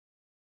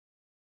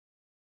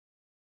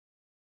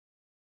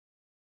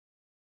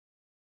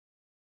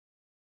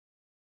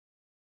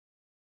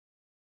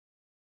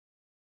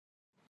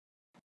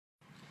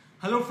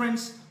Hello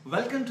friends,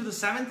 welcome to the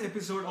 7th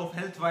episode of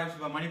Health Vibes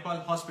by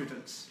Manipal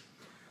Hospitals.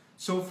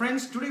 So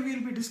friends, today we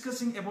will be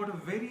discussing about a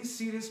very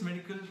serious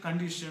medical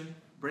condition,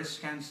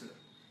 breast cancer.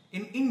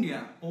 In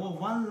India, over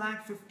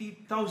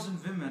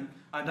 150,000 women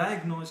are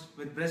diagnosed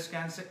with breast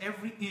cancer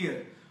every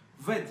year,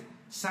 with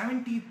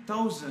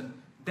 70,000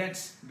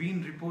 deaths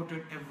being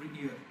reported every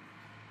year.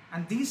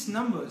 And these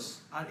numbers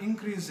are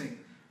increasing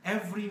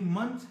every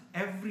month,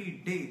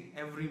 every day,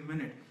 every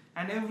minute,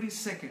 and every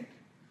second.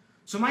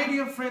 So my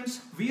dear friends,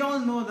 we all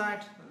know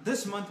that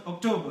this month,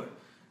 October,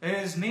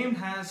 is named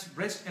as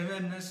Breast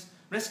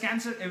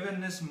Cancer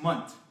Awareness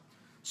Month.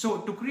 So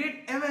to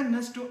create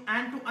awareness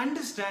and to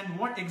understand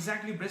what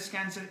exactly breast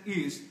cancer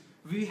is,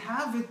 we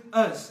have with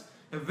us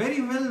a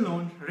very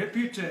well-known,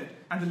 reputed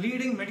and the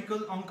leading medical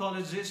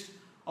oncologist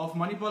of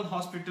Manipal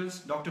Hospitals,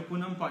 Dr.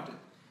 Poonam Patil.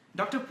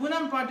 Dr.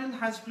 Poonam Patil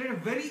has played a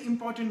very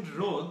important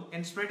role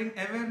in spreading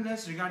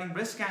awareness regarding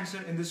breast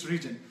cancer in this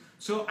region.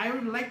 So I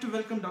would like to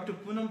welcome Dr.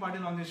 Poonam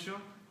Patil on this show.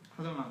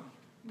 Hello ma'am.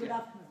 Good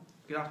afternoon.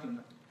 Good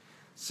afternoon.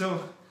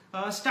 So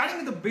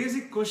starting with the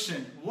basic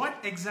question, what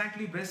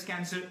exactly breast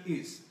cancer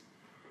is?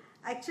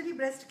 Actually,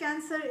 breast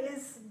cancer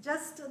is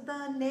just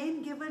the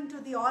name given to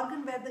the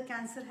organ where the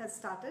cancer has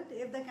started.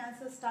 If the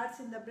cancer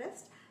starts in the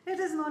breast, it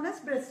is known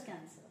as breast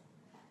cancer.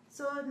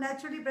 So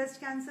naturally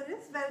breast cancer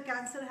is where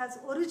cancer has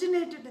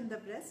originated in the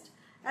breast,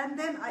 and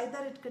then either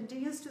it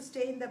continues to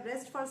stay in the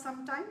breast for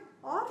some time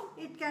or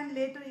it can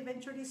later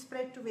eventually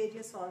spread to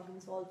various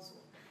organs also.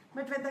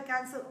 But when the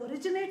cancer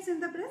originates in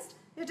the breast,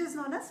 it is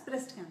known as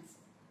breast cancer.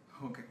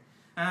 Okay.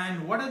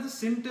 And what are the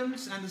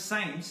symptoms and the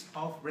signs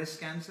of breast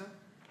cancer?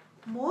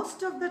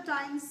 Most of the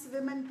times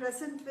women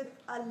present with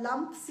a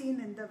lump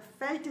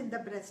felt in the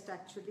breast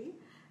actually,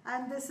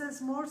 and this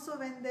is more so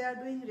when they are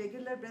doing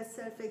regular breast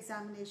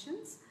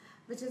self-examinations,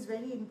 which is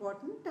very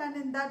important, and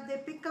in that they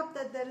pick up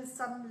that there is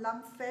some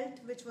lump felt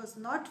which was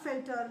not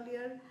felt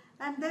earlier,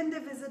 and then they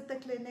visit the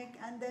clinic,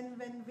 and then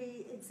when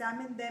we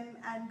examine them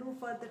and do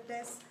further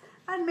tests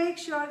and make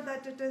sure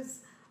that it is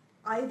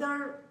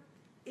either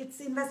it's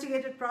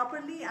investigated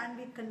properly and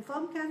we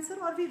confirm cancer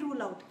or we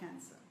rule out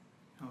cancer.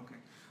 Okay.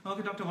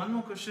 Okay, doctor, one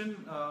more question.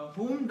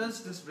 Whom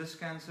does this breast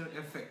cancer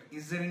affect?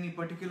 Is there any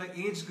particular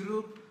age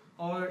group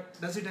or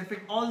does it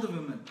affect all the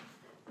women?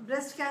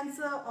 Breast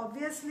cancer,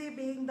 obviously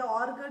being the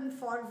organ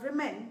for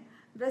women,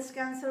 breast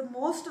cancer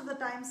most of the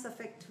times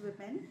affect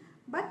women,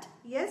 but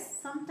yes,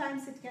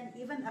 sometimes it can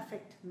even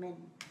affect men.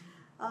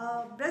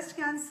 Breast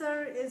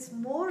cancer is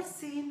more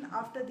seen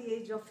after the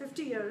age of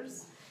 50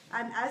 years,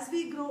 and as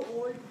we grow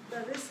old,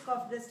 the risk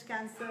of breast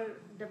cancer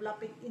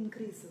developing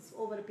increases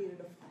over a period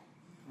of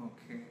time.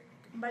 Okay.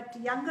 But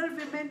younger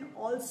women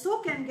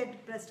also can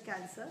get breast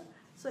cancer.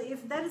 So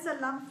if there is a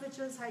lump which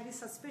is highly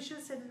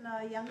suspicious in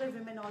younger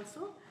women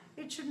also,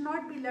 it should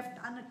not be left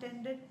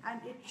unattended and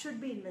it should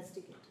be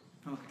investigated.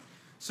 Okay.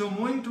 So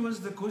moving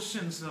towards the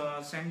questions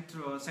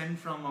sent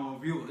from our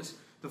viewers,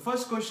 the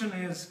first question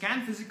is,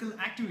 can physical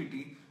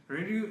activity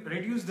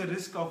reduce the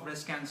risk of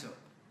breast cancer?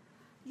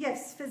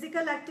 Yes,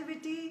 physical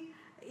activity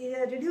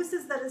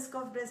reduces the risk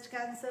of breast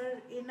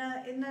cancer in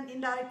an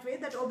indirect way,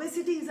 that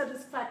obesity is a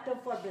risk factor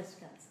for breast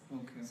cancer.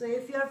 Okay. So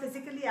if you are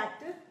physically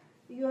active,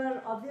 you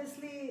are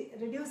obviously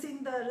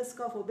reducing the risk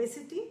of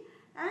obesity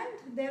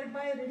and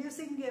thereby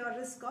reducing your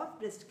risk of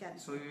breast cancer.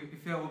 So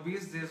if you are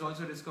obese, there is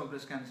also risk of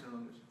breast cancer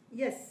always?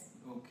 Yes.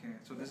 Okay,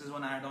 so this is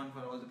one add-on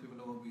for all the people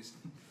who are obese.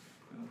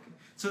 Okay.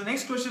 So the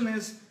next question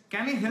is,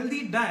 can a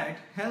healthy diet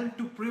help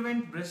to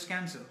prevent breast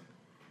cancer?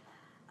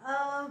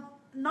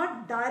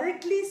 Not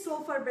directly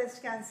so for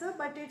breast cancer,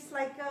 but it's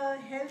like a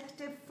health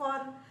tip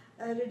for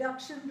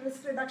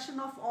risk reduction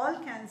of all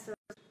cancers.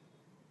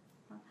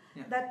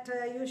 Yeah. That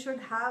you should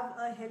have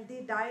a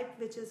healthy diet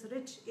which is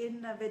rich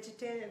in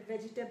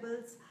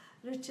vegetables,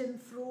 rich in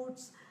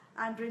fruits,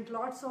 and drink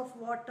lots of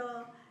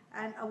water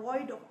and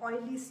avoid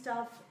oily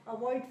stuff,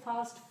 avoid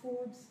fast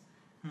foods,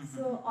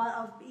 so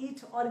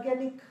eat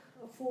organic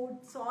food.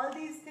 So all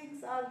these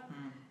things are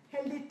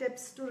healthy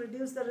tips to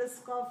reduce the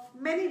risk of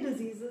many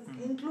diseases,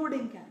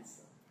 including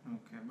cancer.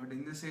 Okay, but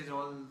in this age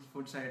all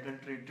foods are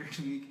adulterated.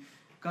 We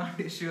can't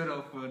assure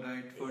of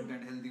diet food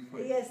and healthy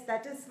food. Yes,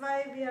 that is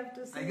why we have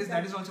to say I guess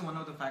that is also one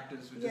of the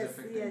factors which is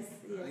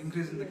affecting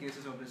increase in the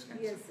cases of breast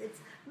cancer. Yes, it's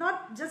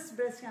not just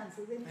breast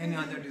cancer. Any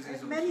other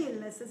disease many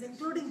illnesses,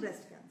 including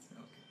breast cancer.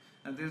 Okay.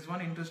 And there is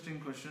one interesting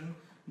question.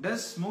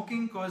 Does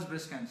smoking cause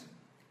breast cancer?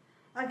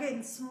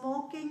 Again,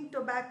 smoking,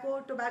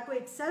 tobacco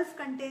itself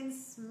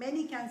contains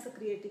many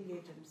cancer-creating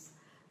agents.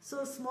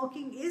 So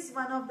smoking is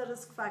one of the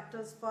risk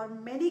factors for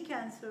many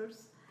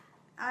cancers,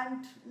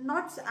 and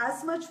not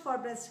as much for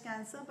breast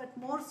cancer, but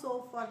more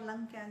so for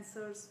lung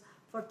cancers,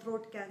 for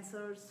throat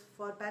cancers,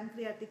 for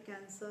pancreatic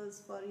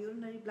cancers, for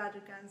urinary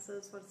bladder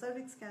cancers, for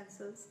cervix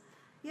cancers.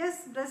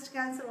 Yes, breast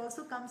cancer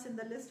also comes in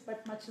the list,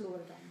 but much lower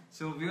down.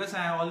 So viewers,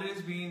 I have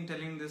always been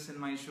telling this in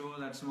my show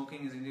that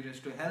smoking is injurious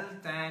to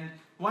health, and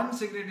one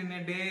cigarette in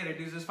a day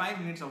reduces 5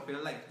 minutes of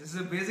your life. This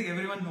is a basic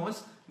everyone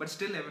knows, but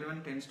still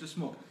everyone tends to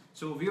smoke.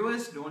 So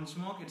viewers, don't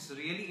smoke, it's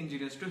really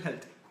injurious to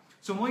health.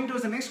 So moving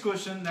towards the next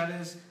question, that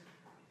is,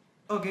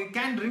 Okay,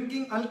 can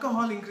drinking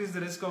alcohol increase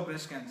the risk of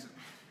breast cancer?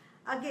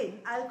 Again,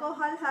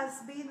 alcohol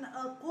has been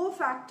a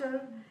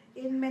cofactor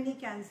in many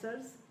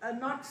cancers,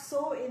 not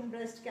so in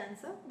breast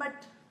cancer,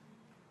 but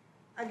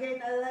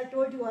again, as I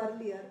told you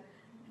earlier,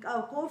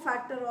 a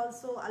cofactor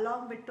also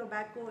along with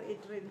tobacco,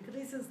 it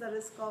increases the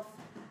risk of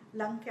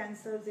lung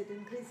cancers, it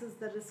increases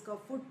the risk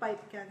of food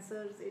pipe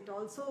cancers, it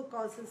also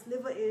causes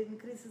it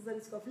increases the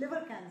risk of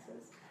liver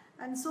cancers,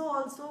 and so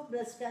also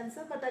breast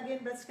cancer, but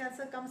again breast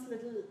cancer comes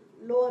little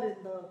lower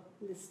in the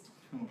list.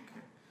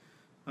 Okay.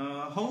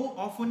 How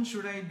often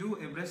should I do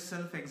a breast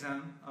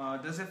self-exam?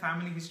 Does a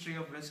family history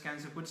of breast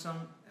cancer put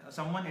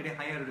someone at a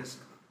higher risk?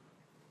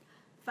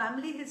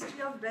 Family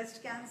history of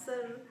breast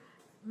cancer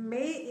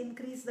may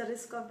increase the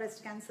risk of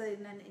breast cancer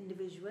in an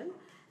individual,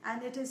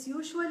 and it is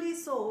usually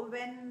so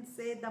when,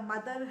 say, the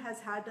mother has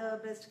had a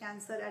breast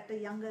cancer at a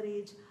younger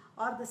age,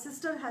 or the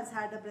sister has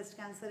had a breast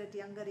cancer at a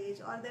younger age,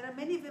 or there are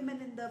many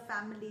women in the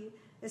family,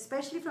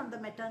 especially from the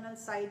maternal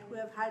side, who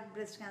have had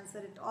breast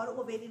cancer or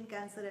ovarian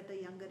cancer at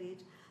a younger age.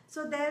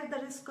 So there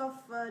the risk of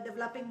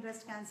developing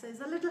breast cancer is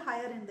a little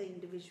higher in the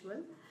individual.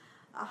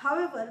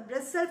 However,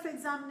 breast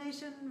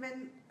self-examination,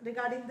 when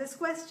regarding this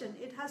question,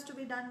 it has to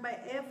be done by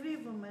every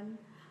woman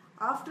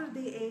after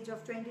the age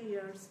of 20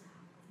 years.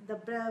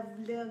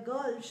 The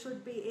girl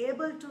should be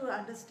able to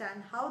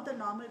understand how the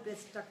normal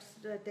breast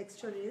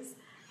texture is,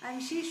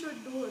 and she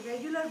should do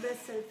regular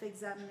breast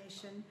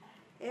self-examination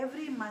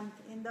every month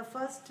in the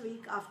first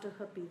week after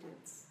her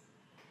periods.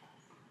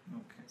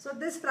 Okay. So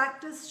this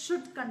practice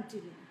should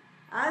continue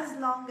as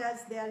long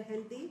as they are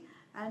healthy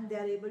and they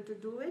are able to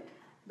do it.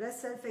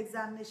 Breast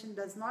self-examination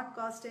does not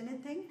cost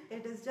anything.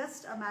 It is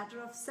just a matter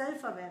of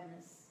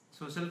self-awareness.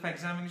 So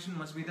self-examination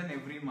must be done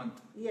every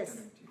month? Yes.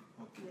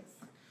 Okay.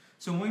 Yes.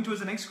 So moving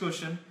towards the next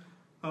question.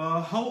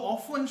 How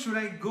often should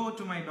I go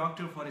to my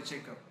doctor for a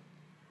checkup?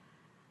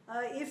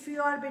 If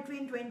you are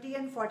between 20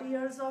 and 40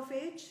 years of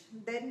age,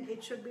 then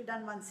it should be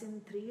done once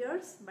in 3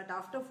 years. But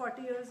after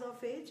 40 years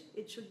of age,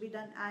 it should be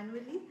done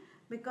annually,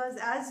 because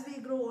as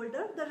we grow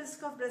older, the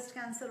risk of breast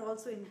cancer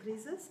also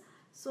increases.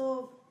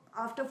 So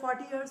after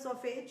 40 years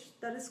of age,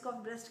 the risk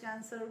of breast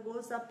cancer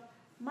goes up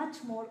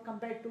much more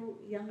compared to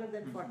younger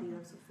than 40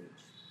 years of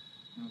age.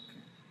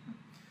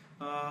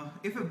 Okay.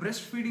 If a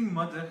breastfeeding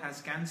mother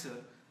has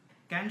cancer,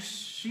 can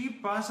she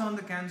pass on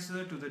the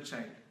cancer to the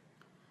child?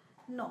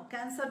 No,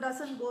 cancer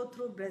doesn't go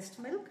through breast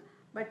milk,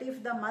 but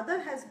if the mother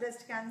has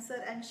breast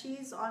cancer and she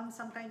is on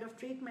some kind of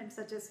treatment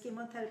such as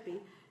chemotherapy,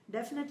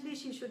 definitely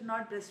she should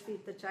not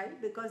breastfeed the child,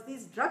 because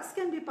these drugs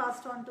can be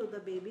passed on to the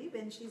baby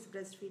when she is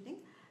breastfeeding,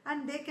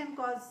 and they can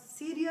cause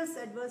serious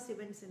adverse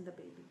events in the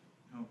baby.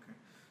 Okay.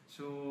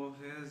 So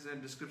here's a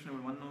description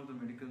of one of the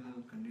medical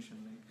condition.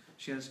 Like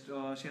she has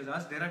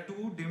asked, there are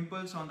 2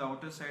 dimples on the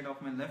outer side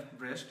of my left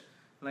breast,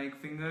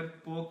 like finger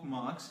poke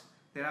marks.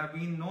 There have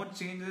been no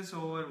changes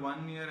over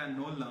 1 year and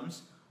no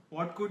lumps.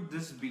 What could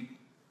this be?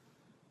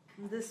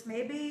 This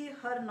may be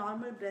her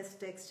normal breast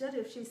texture.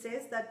 If she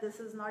says that this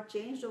is not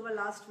changed over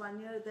last 1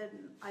 year, then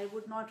I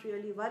would not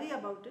really worry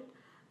about it.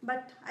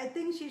 But I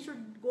think she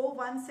should go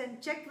once and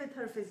check with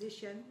her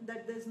physician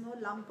that there's no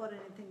lump or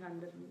anything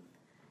underneath.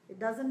 It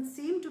doesn't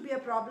seem to be a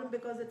problem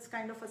because it's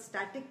kind of a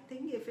static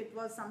thing. If it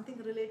was something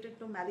related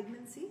to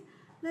malignancy,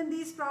 then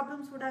these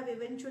problems would have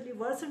eventually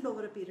worsened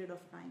over a period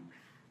of time.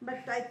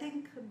 But I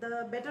think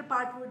the better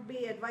part would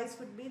be, advice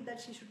would be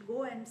that she should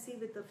go and see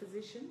with the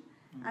physician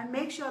and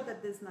make sure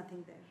that there's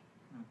nothing there.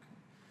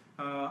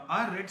 Okay.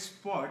 Are red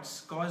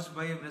spots caused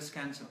by breast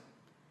cancer?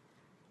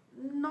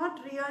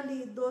 Not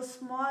really. Those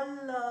small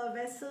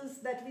vessels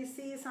that we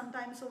see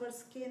sometimes over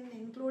skin,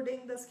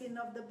 including the skin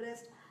of the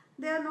breast,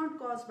 they are not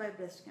caused by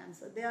breast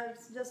cancer. They are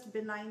just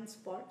benign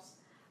spots.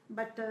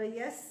 But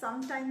yes,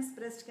 sometimes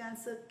breast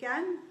cancer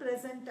can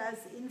present as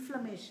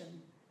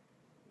inflammation.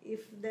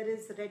 If there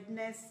is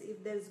redness,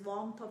 if there is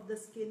warmth of the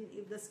skin,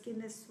 if the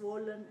skin is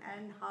swollen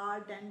and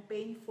hard and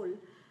painful,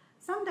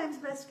 sometimes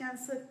breast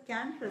cancer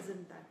can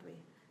present that way.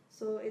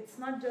 So it's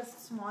not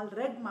just small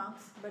red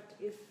marks, but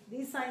if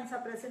these signs are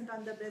present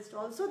on the breast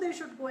also, they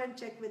should go and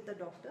check with the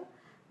doctor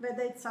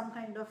whether it's some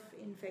kind of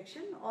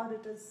infection or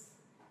it is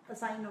a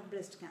sign of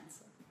breast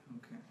cancer.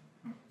 Okay.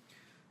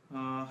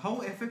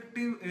 How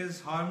effective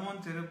is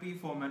hormone therapy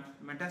for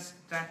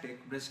metastatic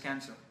breast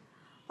cancer?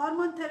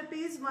 Hormone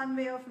therapy is one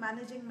way of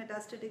managing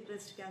metastatic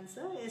breast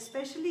cancer,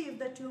 especially if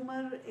the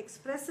tumor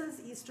expresses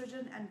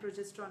estrogen and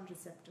progesterone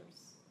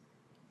receptors.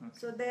 Okay.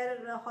 So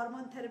their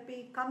hormone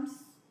therapy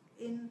comes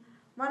in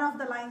one of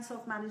the lines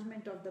of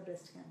management of the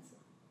breast cancer.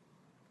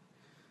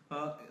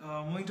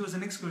 Moving to the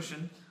next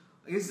question.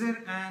 Is there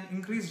an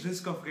increased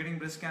risk of getting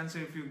breast cancer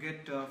if you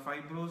get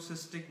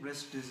fibrocystic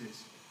breast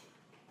disease?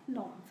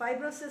 No,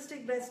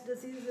 fibrocystic breast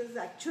disease is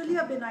actually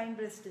a benign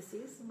breast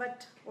disease,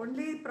 but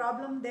only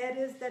problem there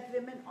is that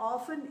women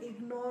often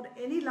ignore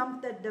any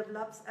lump that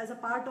develops as a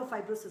part of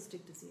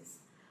fibrocystic disease.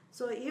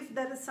 So if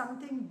there is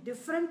something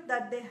different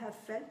that they have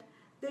felt,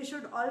 they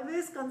should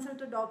always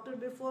consult a doctor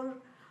before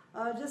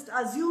just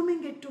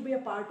assuming it to be a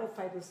part of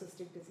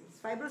fibrocystic disease.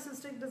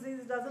 Fibrocystic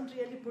disease doesn't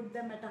really put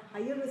them at a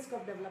higher risk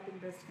of developing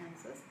breast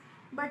cancers,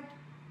 but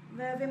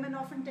where women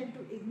often tend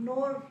to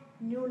ignore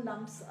new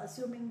lumps,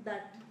 assuming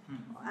that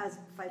as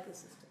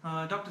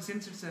fibrocystic. Doctor,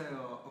 since it's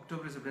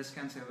October is a Breast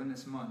Cancer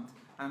Awareness Month,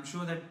 I'm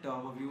sure that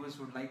our viewers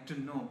would like to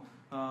know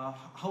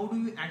how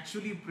do we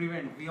actually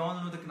prevent? We all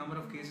know the number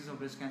of cases of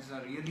breast cancer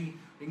are really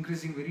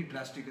increasing very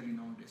drastically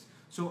nowadays.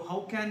 So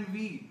how can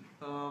we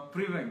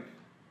prevent?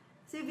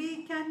 See,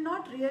 we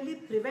cannot really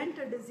prevent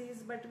a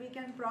disease, but we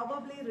can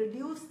probably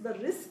reduce the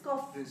risk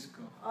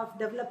of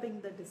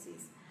developing the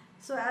disease.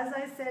 So as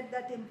I said,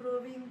 that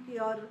improving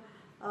your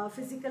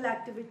physical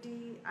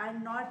activity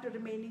and not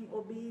remaining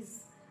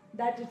obese,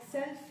 that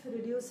itself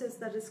reduces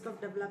the risk of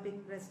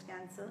developing breast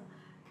cancer.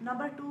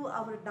 Number two,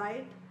 our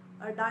diet,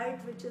 a diet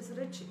which is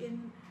rich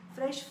in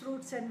fresh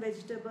fruits and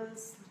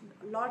vegetables,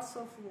 lots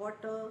of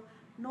water,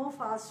 no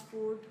fast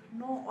food,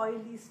 no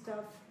oily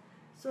stuff.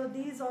 So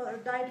these are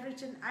diet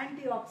rich in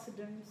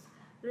antioxidants,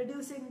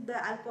 reducing the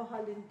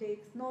alcohol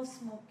intake, no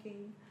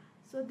smoking.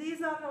 So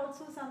these are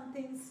also some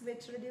things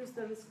which reduce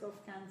the risk of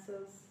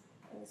cancers,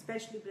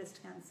 especially breast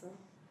cancer.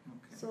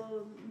 Okay.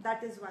 So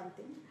that is one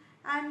thing.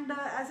 And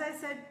as I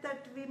said,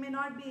 that we may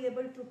not be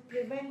able to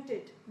prevent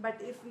it,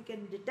 but if we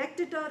can detect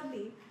it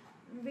early,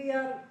 we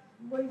are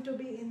going to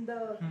be in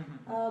the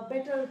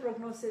better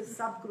prognosis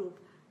subgroup.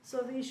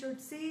 So we should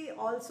see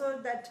also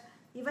that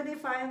even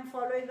if I am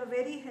following a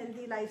very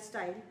healthy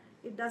lifestyle,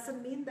 it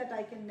doesn't mean that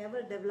I can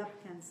never develop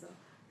cancer.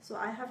 So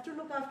I have to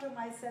look after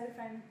myself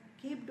and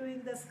keep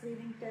doing the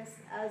screening tests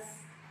as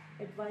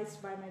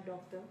advised by my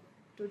doctor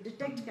to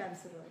detect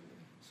cancer early.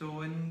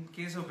 So in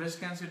case of breast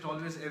cancer, it's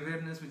always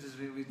awareness which is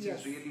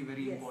really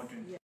very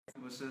important. Yes.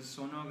 Versus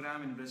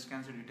sonogram in breast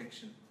cancer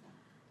detection.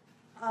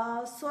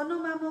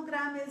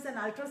 Sonomammogram is an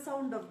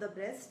ultrasound of the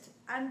breast,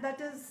 and that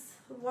is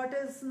what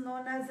is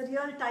known as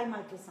real-time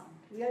ultrasound.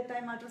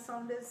 Real-time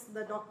ultrasound is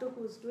the doctor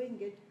who is doing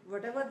it.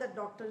 Whatever the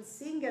doctor is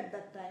seeing at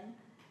that time,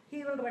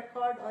 he will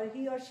record, or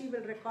he or she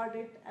will record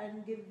it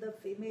and give the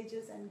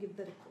images and give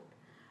the report.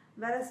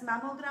 Whereas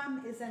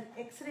mammogram is an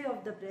X-ray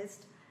of the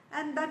breast,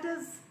 and that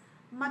is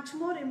much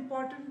more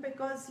important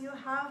because you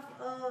have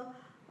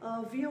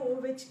a view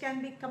which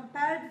can be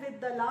compared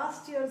with the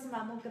last year's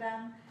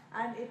mammogram,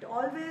 and it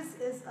always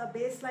is a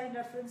baseline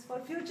reference for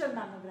future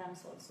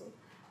mammograms also.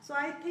 So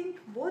I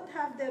think both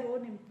have their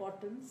own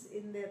importance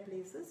in their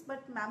places,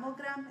 but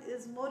mammogram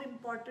is more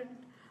important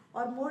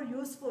or more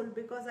useful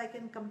because I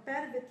can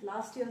compare with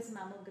last year's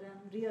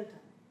mammogram real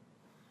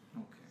time.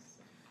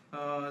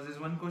 Okay. There's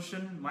one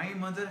question. My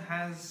mother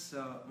has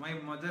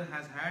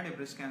had a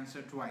breast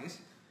cancer twice.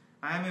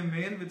 I am a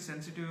male with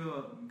sensitive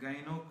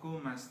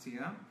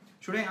gynecomastia.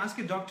 Should I ask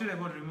a doctor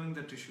about removing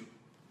the tissue?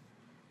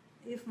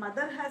 If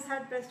mother has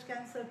had breast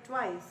cancer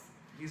twice.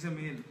 He's a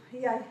male.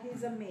 Yeah,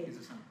 he's a male. He's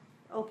a son.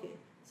 Okay.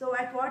 So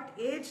at what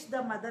age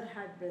the mother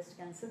had breast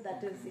cancer,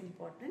 that is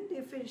important.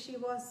 If she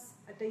was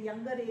at a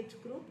younger age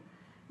group,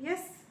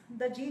 yes,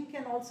 the gene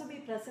can also be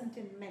present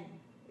in men.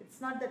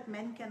 It's not that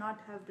men cannot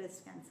have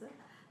breast cancer.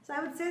 So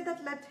I would say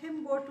that let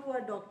him go to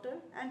a doctor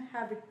and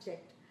have it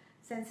checked.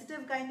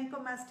 Sensitive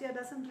gynecomastia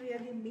doesn't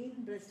really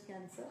mean breast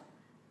cancer,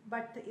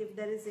 but if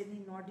there is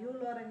any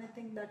nodule or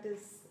anything that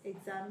is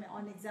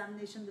on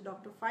examination, the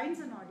doctor finds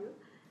a nodule,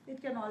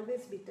 it can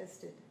always be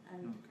tested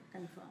and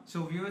confirmed.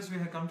 So viewers, we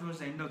have come towards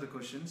the end of the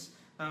questions.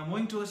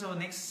 Moving towards our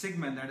next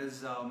segment, that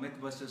is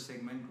Mythbusters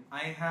segment. I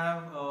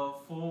have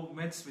 4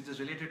 myths which is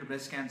related to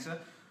breast cancer.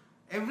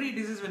 Every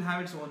disease will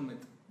have its own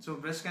myth. So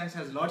breast cancer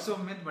has lots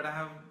of myths, but I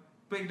have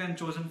picked and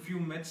chosen few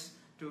myths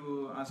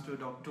to ask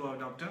to our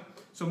doctor.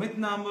 So myth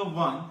number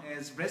 1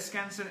 is breast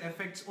cancer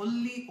affects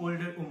only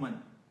older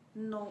women.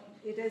 No,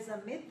 it is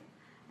a myth,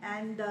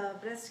 and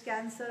breast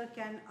cancer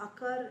can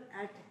occur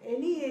at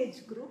any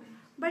age group.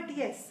 But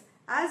yes,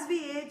 as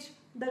we age,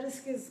 the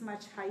risk is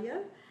much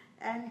higher,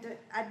 and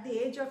at the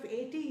age of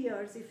 80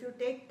 years, if you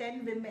take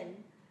 10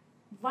 women,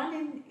 1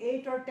 in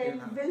 8 or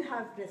 10 will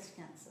have breast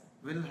cancer.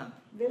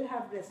 Will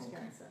have breast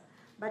cancer.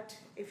 But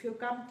if you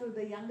come to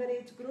the younger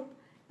age group,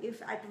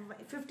 if at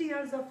 50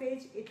 years of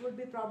age, it would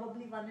be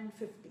probably 1 in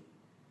 50.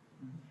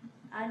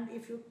 And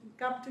if you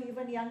come to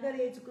even younger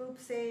age group,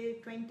 say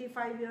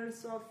 25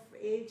 years of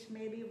age,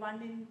 maybe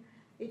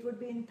it would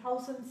be in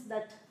thousands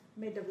that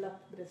may develop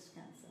breast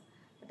cancer.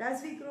 But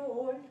as we grow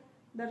old,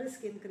 the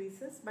risk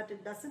increases, but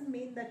it doesn't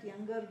mean that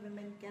younger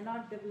women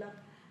cannot develop.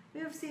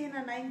 We have seen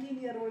a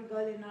 19-year-old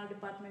girl in our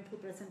department who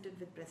presented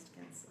with breast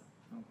cancer.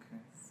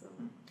 Okay.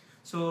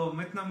 So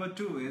myth number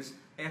 2 is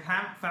a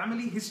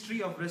family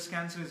history of breast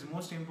cancer is the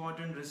most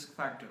important risk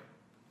factor.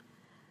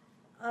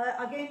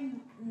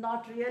 Again,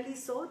 not really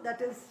so.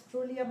 That is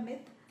truly a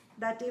myth,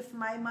 that if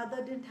my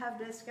mother didn't have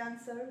breast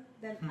cancer,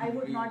 then I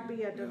would not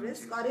be at a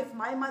risk. Or if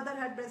my mother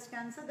had breast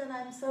cancer, then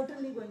I'm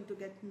certainly going to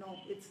get. No,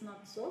 it's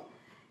not so.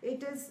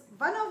 It is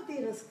one of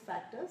the risk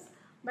factors.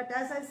 But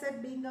as I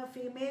said, being a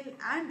female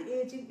and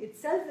aging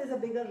itself is a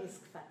bigger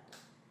risk factor.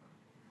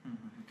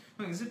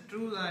 No, is it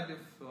true that if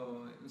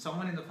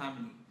someone in the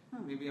family,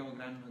 maybe our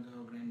grandmother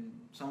or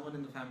someone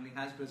in the family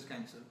has breast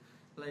cancer,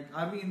 like,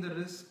 are we in the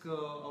risk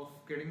of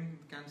getting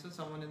cancer,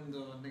 someone in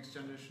the next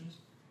generations?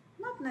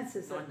 Not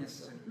necessarily. Not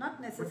necessarily.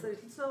 Not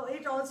necessarily. So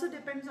it also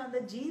depends on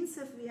the genes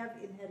if we have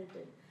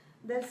inherited.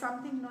 There's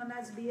something known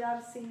as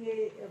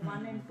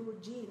BRCA1 and 2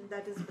 gene,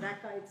 that is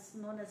BRCA, it's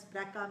known as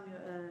BRCA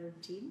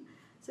gene.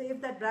 So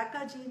if that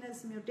BRCA gene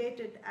is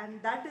mutated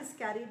and that is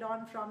carried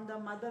on from the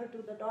mother to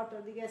the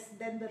daughter, yes,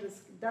 then the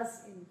risk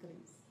does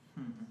increase.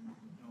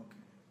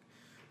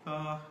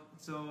 Okay.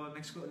 So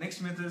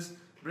next myth is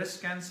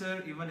breast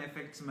cancer even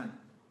affects men.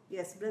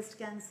 Yes, breast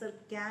cancer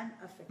can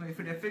affect. Now, if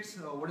it affects,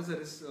 what is the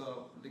risk?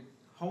 Like,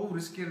 how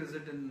riskier is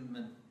it in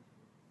men?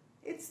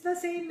 It's the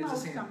same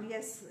It's the outcome, same.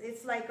 yes.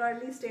 It's like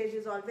early stage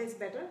is always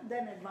better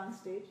than advanced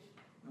stage.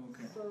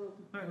 Okay. So,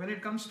 When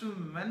it comes to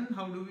men,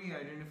 how do we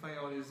identify,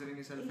 or is there any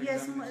yes,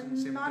 self-examination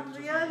symptoms? not or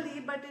something? really,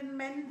 but in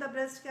men the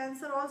breast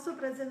cancer also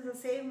presents the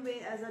same way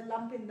as a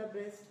lump in the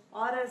breast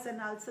or as an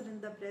ulcer in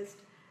the breast.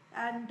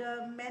 And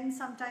men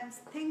sometimes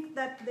think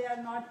that they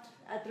are not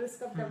at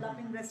risk of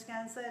developing breast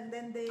cancer, and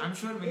then they... I'm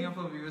sure many of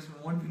our viewers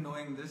won't be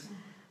knowing this.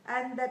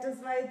 And that is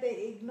why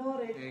they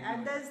ignore it. They ignore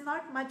And it. there's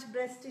not much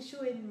breast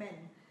tissue in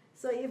men.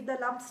 So if the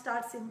lump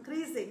starts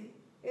increasing,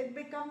 it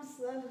becomes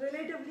a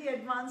relatively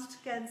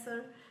advanced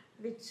cancer,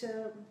 which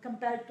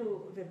compared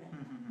to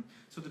women.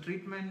 So the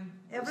treatment,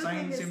 Everything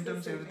signs, is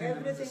symptoms, the same.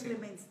 everything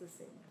Remains the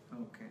same.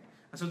 Okay.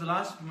 So the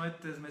last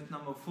myth is myth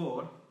number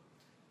 4.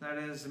 That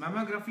is,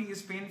 mammography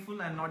is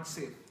painful and not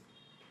safe.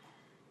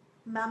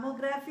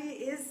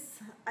 Mammography is,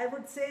 I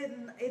would say,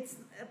 it's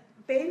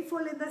painful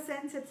in the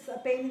sense it's a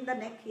pain in the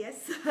neck,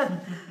 yes,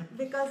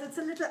 because it's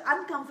a little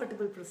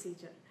uncomfortable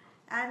procedure.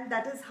 And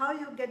that is how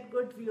you get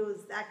good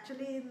views.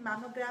 Actually, in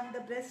mammogram,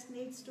 the breast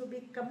needs to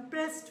be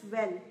compressed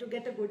well to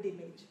get a good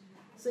image.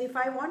 So if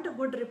I want a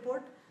good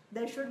report,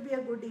 there should be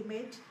a good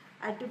image.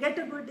 And to get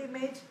a good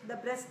image, the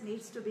breast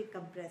needs to be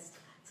compressed.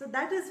 So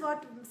that is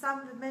what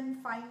some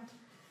women find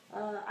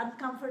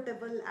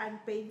uncomfortable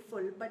and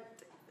painful. But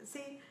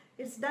see,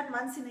 it's done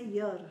once in a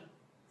year.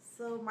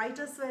 So might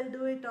as well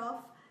do it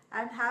off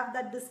and have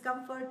that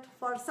discomfort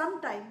for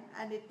some time.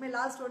 And it may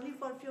last only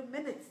for a few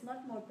minutes,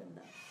 not more than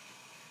that.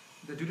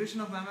 The duration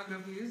of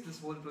mammography is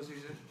this whole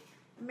procedure?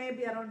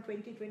 Maybe around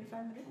 20-25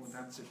 minutes. Oh,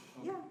 that's it.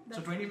 Okay. Yeah.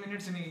 So 20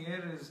 minutes in a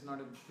year is not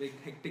a big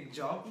hectic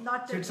job.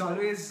 Not So it's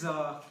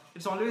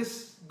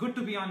always good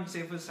to be on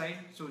safer side.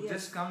 So Yes.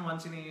 just come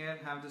once in a year,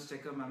 have this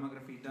checker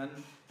mammography done,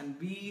 and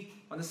be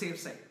on the safe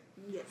side.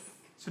 Yes.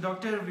 So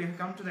doctor, we have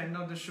come to the end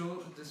of the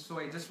show. So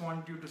I just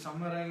want you to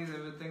summarize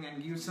everything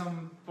and give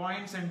some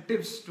points and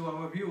tips to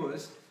our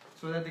viewers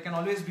so that they can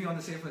always be on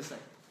the safer side.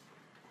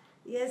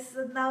 Yes,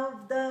 now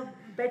the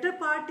better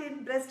part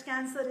in breast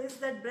cancer is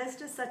that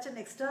breast is such an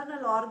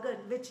external organ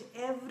which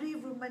every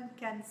woman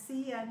can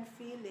see and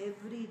feel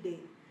every day.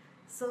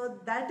 So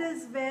that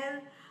is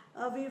where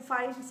we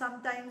find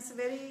sometimes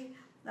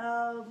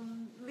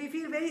we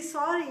feel very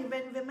sorry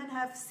when women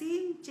have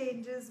seen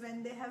changes,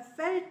 when they have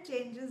felt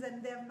changes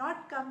and they have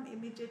not come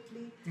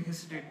immediately. They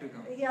hesitate to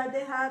come. Yeah,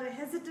 they are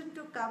hesitant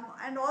to come,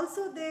 and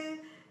also they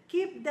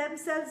keep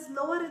themselves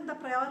lower in the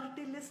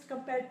priority list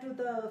compared to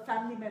the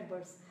family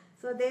members.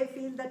 So they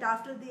feel that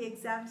after the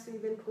exams we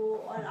will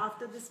go, or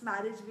after this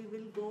marriage we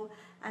will go,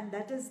 and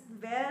that is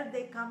where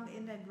they come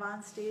in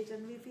advanced stage,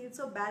 and we feel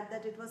so bad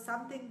that it was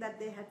something that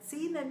they had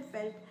seen and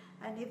felt,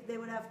 and if they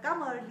would have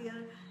come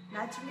earlier,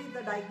 naturally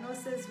the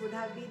diagnosis would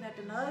have been at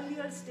an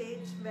earlier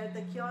stage where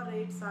the cure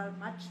rates are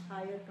much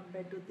higher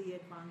compared to the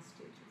advanced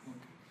stages.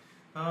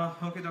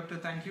 Okay. Okay, doctor,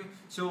 thank you.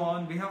 So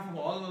on behalf of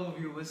all our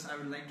viewers, I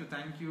would like to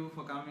thank you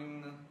for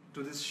coming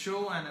to this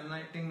show and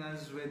enlightening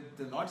us with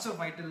lots of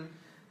vital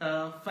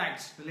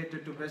facts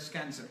related to breast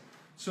cancer.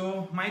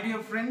 So my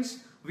dear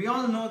friends, we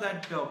all know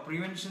that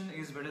prevention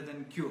is better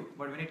than cure,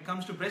 but when it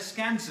comes to breast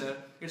cancer,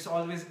 it's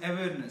always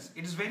awareness.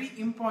 It is very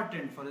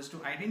important for us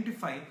to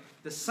identify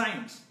the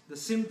signs, the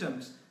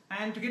symptoms,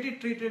 and to get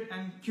it treated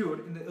and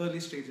cured in the early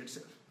stage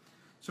itself.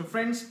 So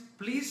friends,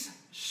 please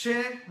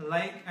share,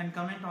 like and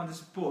comment on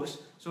this post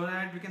so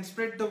that we can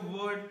spread the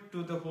word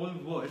to the whole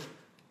world.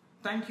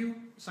 Thank you.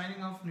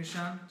 Signing off,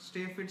 Nishan.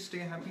 Stay fit, stay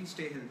happy,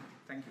 stay healthy.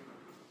 Thank you.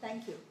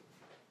 Thank you.